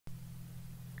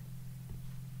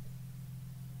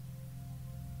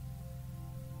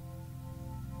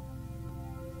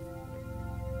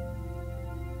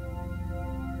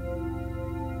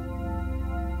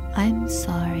I'm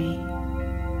sorry.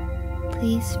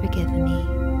 Please forgive me.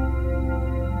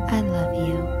 I love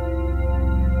you.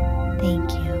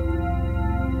 Thank you.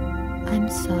 I'm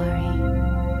sorry.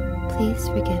 Please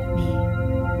forgive me.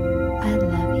 I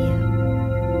love you.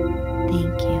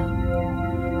 Thank you.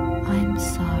 I'm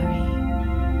sorry.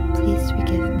 Please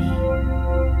forgive me.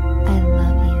 I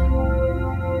love you.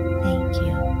 Thank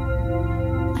you.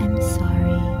 I'm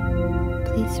sorry.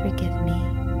 Please forgive me.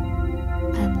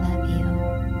 I love you.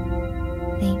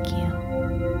 Thank you.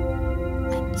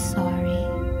 I'm sorry.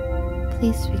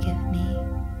 Please forgive me.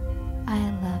 I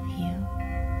love you.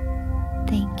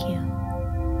 Thank you.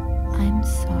 I'm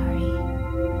sorry.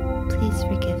 Please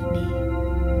forgive me.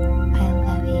 I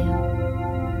love you.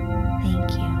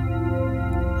 Thank you.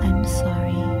 I'm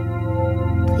sorry.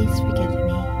 Please forgive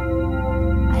me.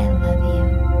 I love you.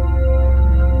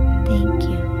 Thank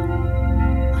you.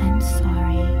 I'm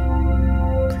sorry.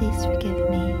 Please forgive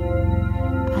me.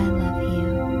 I love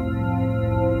you.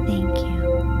 Thank you.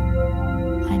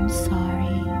 I'm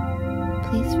sorry.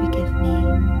 Please forgive me.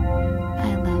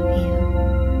 I love you.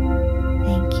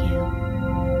 Thank you.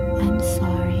 I'm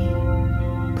sorry.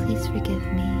 Please forgive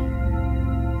me.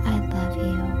 I love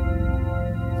you.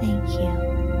 Thank you.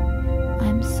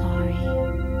 I'm sorry.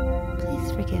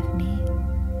 Please forgive me.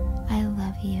 I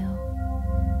love you.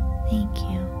 Thank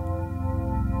you.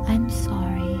 I'm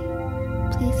sorry.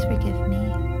 Please forgive me.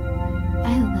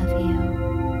 I love you.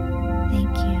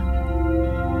 Thank you.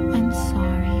 I'm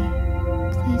sorry.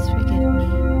 Please forgive me.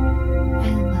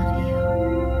 I love you.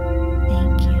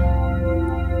 Thank you.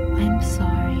 I'm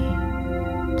sorry.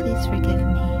 Please forgive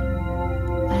me.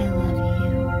 I love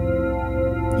you.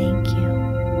 Thank you.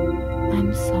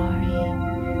 I'm sorry.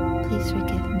 Please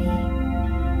forgive me.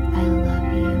 I love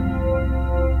you.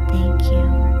 Thank you.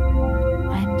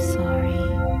 I'm sorry.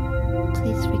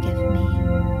 Please forgive me.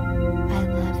 I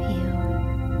love you.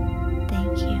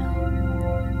 Thank you.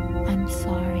 I'm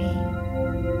sorry.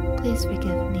 Please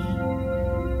forgive me.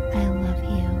 I love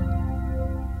you.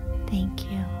 Thank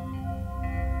you.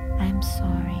 I'm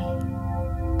sorry.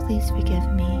 Please forgive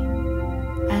me.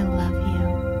 I love you.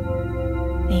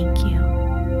 Thank you.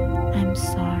 I'm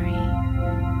sorry.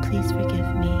 Please forgive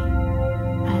me.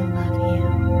 I love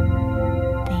you.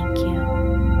 Thank you.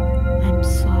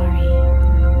 I'm sorry.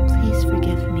 Please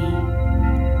forgive me.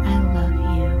 I love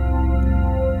you.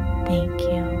 Thank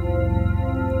you.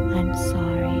 I'm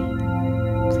sorry.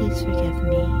 Please forgive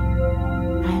me.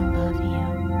 I love you.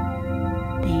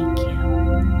 Thank you.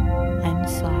 I'm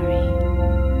sorry.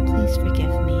 Please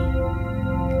forgive me.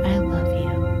 I love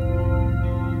you.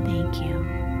 Thank you.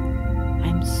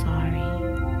 I'm sorry.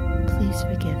 Please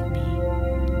forgive me.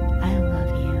 I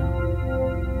love you.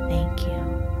 Thank you.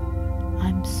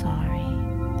 I'm sorry.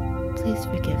 Please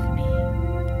forgive me.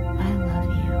 I love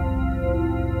you.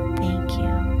 Thank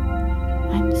you.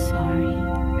 I'm sorry.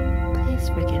 Please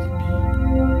forgive me.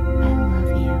 I love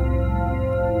you.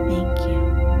 Thank you.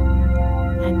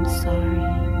 I'm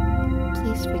sorry.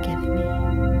 Please forgive me.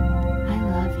 I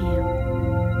love you.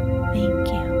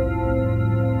 Thank you.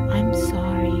 I'm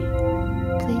sorry.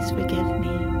 Please forgive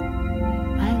me.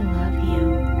 I love you.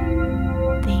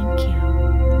 Thank you.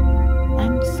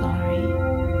 I'm sorry.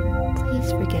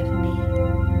 Please forgive me.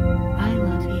 I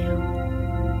love you.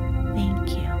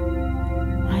 Thank you.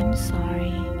 I'm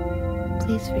sorry.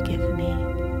 Please forgive me.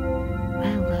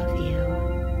 I love you.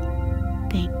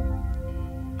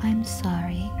 I'm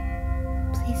sorry.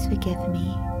 Please forgive me.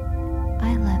 I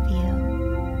love you.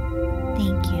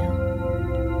 Thank you.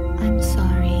 I'm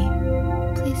sorry.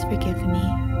 Please forgive me.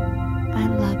 I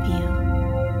love you.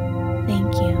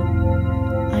 Thank you.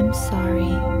 I'm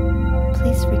sorry.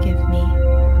 Please forgive me.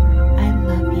 I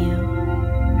love you.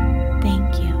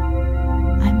 Thank you.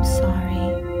 I'm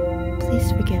sorry.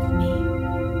 Please forgive me.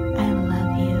 I love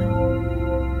you.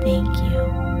 Thank you.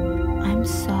 I'm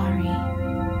sorry.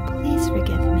 Please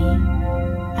forgive me.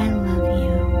 I love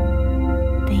you.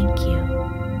 Thank you.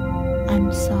 I'm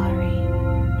sorry.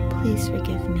 Please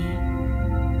forgive me.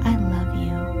 I love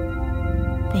you.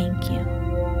 Thank you.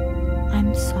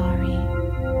 I'm sorry.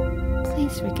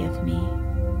 Please forgive me.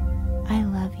 I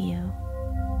love you.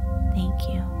 Thank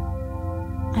you.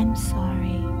 I'm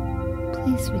sorry.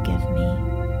 Please forgive me.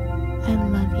 I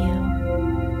love you.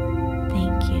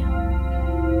 Thank you.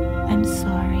 I'm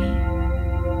sorry.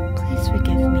 Please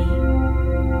forgive me.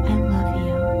 I love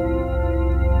you.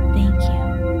 Thank you.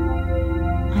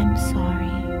 I'm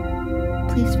sorry.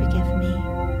 Please forgive me.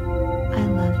 I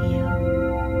love you.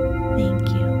 Thank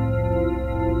you.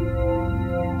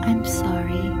 I'm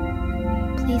sorry.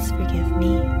 Please forgive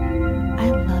me. I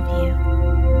love you.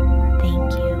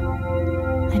 Thank you.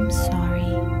 I'm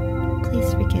sorry.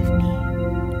 Please forgive me.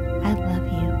 I love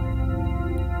you.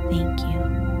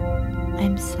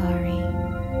 sorry.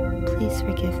 Please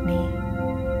forgive me.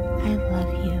 I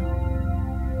love you.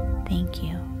 Thank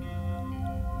you.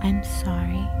 I'm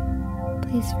sorry.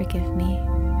 Please forgive me.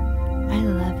 I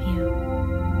love you.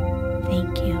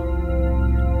 Thank you.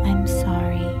 I'm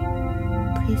sorry.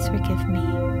 Please forgive me.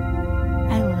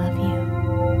 I love you.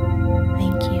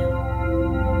 Thank you.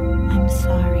 I'm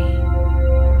sorry.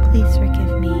 Please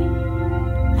forgive me.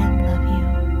 I love you.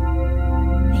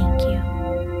 Thank you.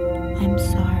 I'm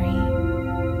sorry.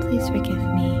 Please forgive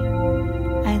me.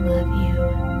 I love you.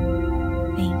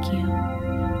 Thank you.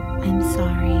 I'm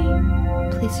sorry.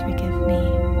 Please forgive me.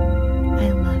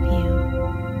 I love you.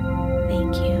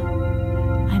 Thank you.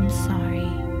 I'm sorry.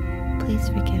 Please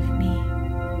forgive me.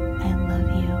 I love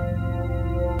you.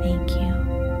 Thank you.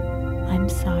 I'm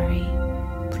sorry.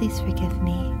 Please forgive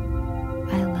me.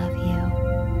 I love you.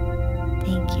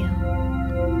 Thank you.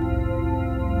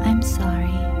 I'm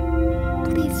sorry.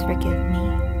 Please forgive me.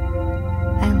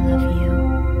 I love you.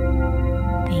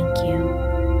 Thank you.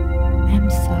 I'm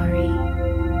sorry.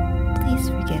 Please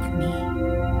forgive me.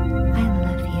 I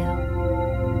love you.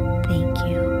 Thank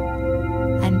you.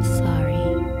 I'm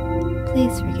sorry.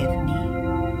 Please forgive me.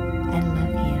 I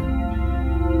love you.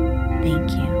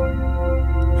 Thank you.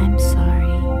 I'm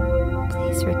sorry.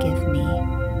 Please forgive me.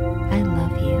 I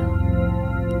love you.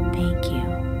 Thank you.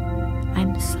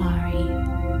 I'm sorry.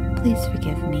 Please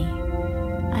forgive me.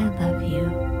 I love you.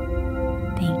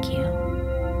 Thank you.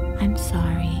 I'm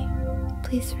sorry.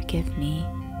 Please forgive me.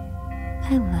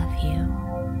 I love you.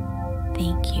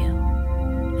 Thank you.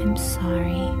 I'm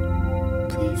sorry.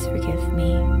 Please forgive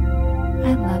me.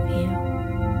 I love you.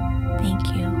 Thank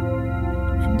you.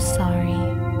 I'm sorry.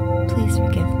 Please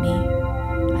forgive me.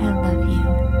 I love you.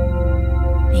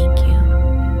 Thank you.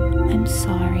 I'm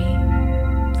sorry.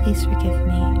 Please forgive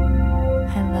me.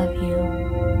 I love you.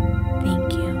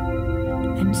 Thank you.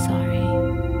 I'm sorry.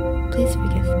 Please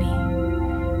forgive me.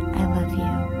 I love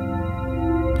you.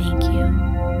 Thank you.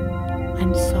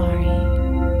 I'm sorry.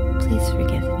 Please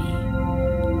forgive me.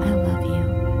 I love you.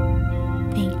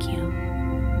 Thank you.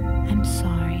 I'm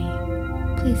sorry.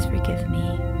 Please forgive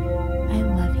me. I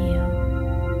love you.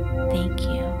 Thank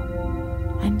you.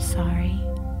 I'm sorry.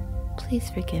 Please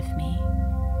forgive me.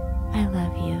 I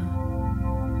love you.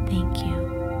 Thank you.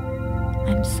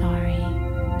 I'm sorry.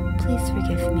 Please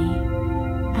forgive me.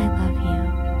 I love you.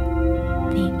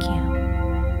 Thank you.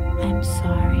 I'm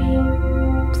sorry.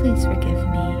 Please forgive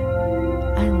me.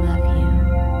 I love you.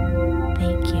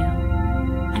 Thank you.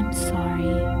 I'm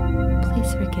sorry.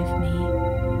 Please forgive me.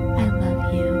 I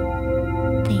love you.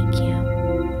 Thank you.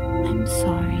 I'm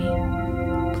sorry.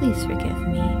 Please forgive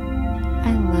me. I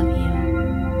love you.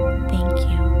 Thank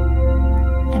you.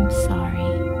 I'm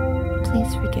sorry.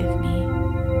 Please forgive me.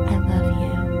 I love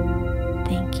you.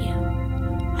 Thank you.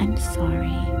 I'm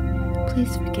sorry.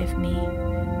 Please forgive me.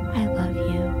 I love you.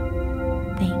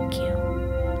 Thank you.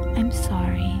 I'm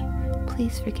sorry.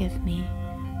 Please forgive me.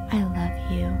 I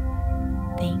love you.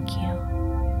 Thank you.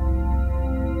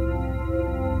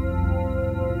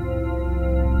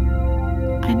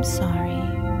 I'm sorry.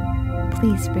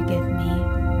 Please forgive me.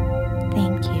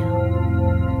 Thank you.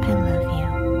 I love you.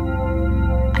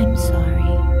 I'm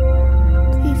sorry.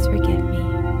 Please forgive me.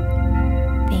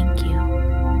 Thank you.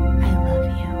 I love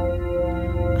you.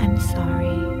 I'm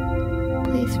sorry.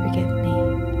 Please forgive me.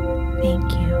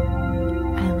 Thank you.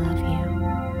 I love you.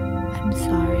 I'm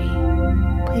sorry.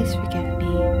 Please forgive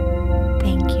me.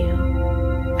 Thank you.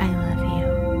 I love you.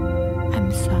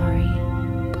 I'm sorry.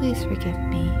 Please forgive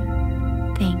me.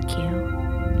 Thank you.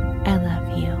 I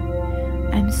love you.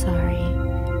 I'm sorry.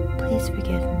 Please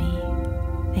forgive me.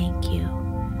 Thank you.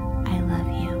 I love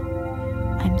you.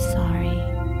 I'm sorry.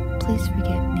 Please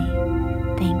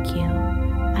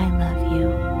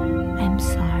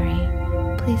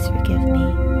forgive me.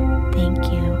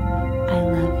 Thank you. I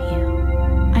love you.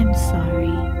 I'm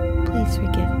sorry. Please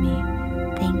forgive me.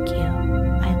 Thank you.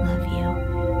 I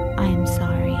love you. I'm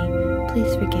sorry.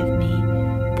 Please forgive me.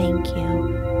 Thank you.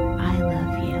 I love you. I'm sorry. Please forgive me. Thank you. I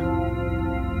love you.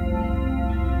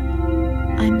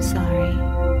 I'm sorry.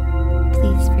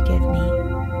 Please forgive me.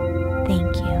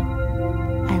 Thank you.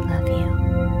 I love you.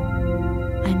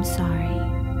 I'm sorry.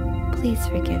 Please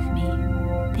forgive me.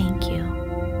 Thank you.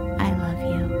 I love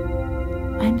you.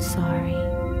 I'm sorry.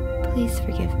 Please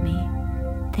forgive me.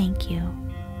 Thank you.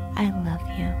 I love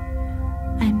you.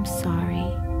 I'm sorry.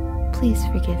 Please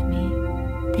forgive me.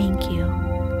 Thank you.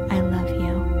 I love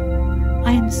you.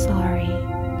 I'm sorry.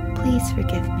 Please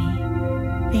forgive me.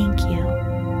 Thank you.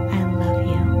 I love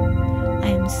you.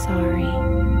 I'm sorry.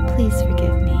 Please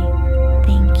forgive me.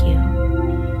 Thank you.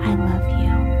 I love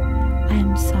you.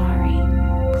 I'm sorry.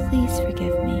 Please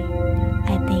forgive me.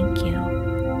 I thank you.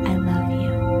 I love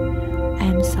you.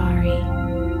 I'm sorry.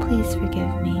 Please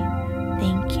forgive me.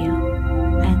 Thank you.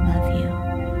 I love you.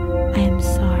 I am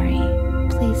sorry.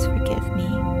 Please forgive me.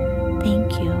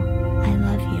 Thank you. I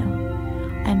love you.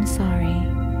 I'm sorry.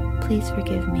 Please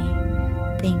forgive me.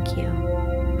 Thank you.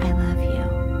 I love you.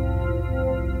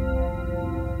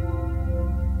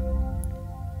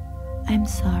 I'm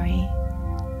sorry.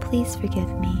 Please forgive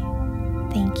me.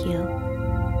 Thank you.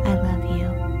 I love you.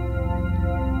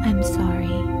 I'm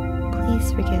sorry.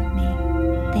 Please forgive me.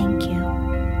 Thank you.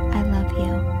 I love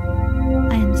you.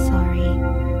 I am sorry.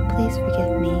 Please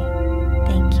forgive me.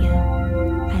 Thank you.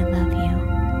 I love you.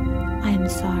 I am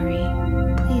sorry.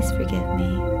 Please forgive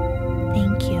me.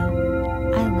 Thank you.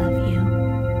 I love you.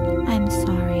 I'm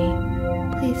sorry.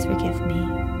 Please forgive me.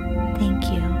 Thank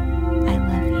you. I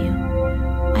love you.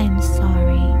 I am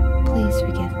sorry. Please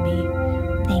forgive me.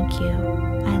 Thank you.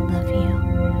 I love you.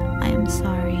 I am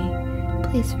sorry.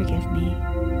 Please forgive me.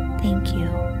 Thank you.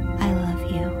 I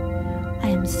love you. I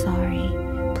am sorry.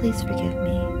 Please forgive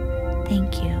me.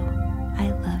 Thank you.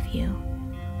 I love you.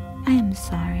 I am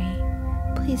sorry.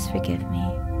 Please forgive me.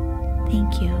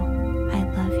 Thank you. I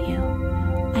love you.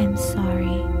 I am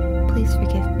sorry. Please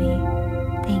forgive me.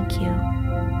 Thank you.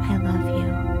 I love you.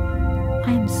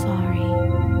 I am sorry.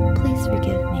 Please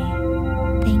forgive me.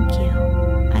 Thank you.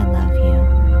 I love you.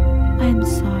 I am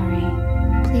sorry.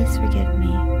 Please forgive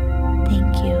me.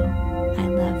 Thank you. I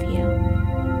love you.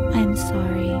 I am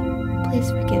sorry.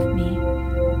 Please forgive me.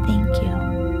 Thank you.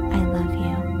 I love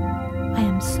you. I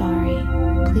am sorry.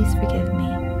 Please forgive me.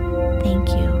 Thank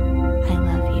you. I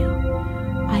love you.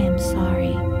 I am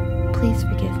sorry. Please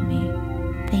forgive me.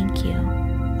 Thank you.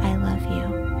 I love you.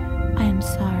 I am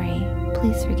sorry.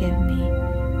 Please forgive me.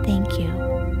 Thank you.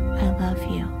 I love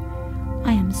you.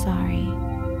 I am sorry.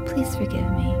 Please forgive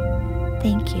me.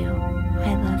 Thank you.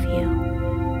 I love you.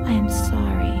 I am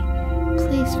sorry.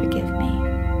 Please forgive me.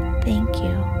 Thank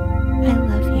you. I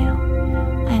love you.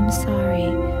 I am sorry.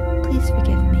 Please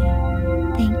forgive me.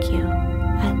 Thank you.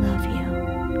 I love you.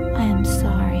 I am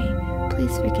sorry.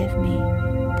 Please forgive me.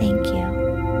 Thank you.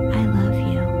 I love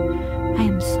you. I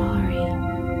am sorry.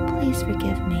 Please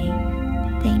forgive me.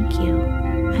 Thank you.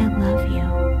 I love you.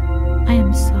 I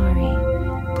am sorry.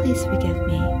 Please forgive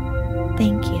me.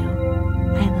 Thank you.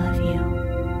 I love you.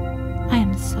 I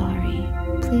am sorry.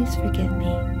 Please forgive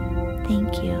me.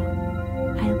 Thank you.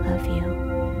 I love you.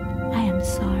 I am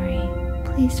sorry.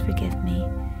 Please forgive me.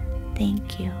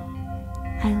 Thank you.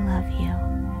 I love you.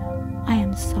 I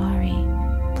am sorry.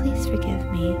 Please forgive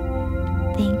me.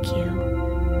 Thank you.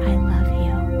 I love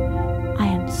you. I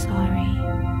am sorry.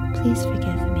 Please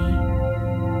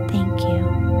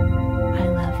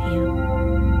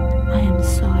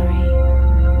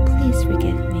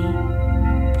forgive me.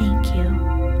 Thank you.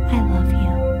 I love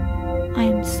you. I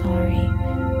am sorry.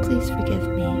 Please forgive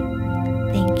me.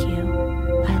 Thank you.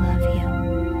 I love you.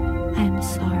 I am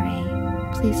sorry.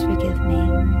 Please forgive me.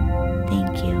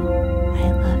 Thank you.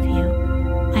 I love you.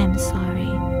 I am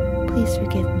sorry. Please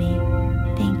forgive me.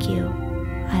 Thank you.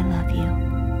 I love you.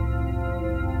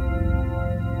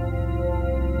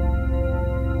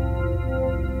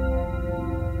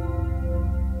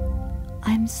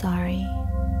 I am sorry.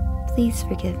 Please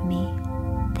forgive me.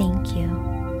 Thank you.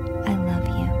 I love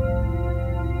you. I'm sorry. Please forgive me. Thank you. I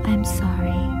love you. I'm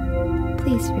sorry.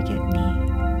 Please forgive me.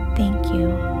 Thank you.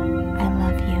 I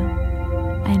love you.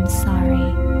 I'm sorry.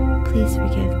 Please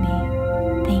forgive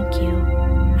me. Thank you.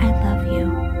 I love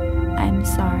you. I'm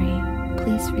sorry.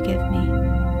 Please forgive me.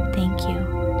 Thank you.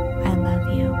 I love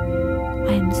you.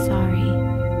 I'm sorry.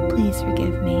 Please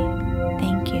forgive me.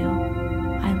 Thank you.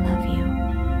 I love you.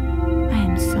 I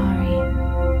am sorry.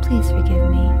 Please forgive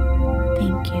me.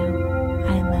 Thank you.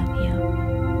 I love you.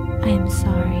 I am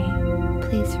sorry.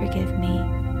 Please forgive me.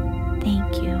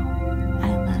 Thank you.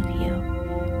 I love you.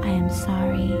 I am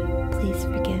sorry. Please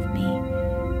forgive me.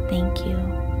 Thank you.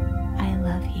 I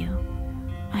love you.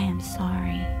 I am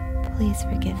sorry. Please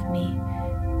forgive me.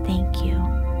 Thank you.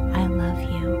 I love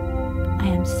you. I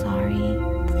am sorry.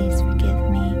 Please forgive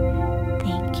me.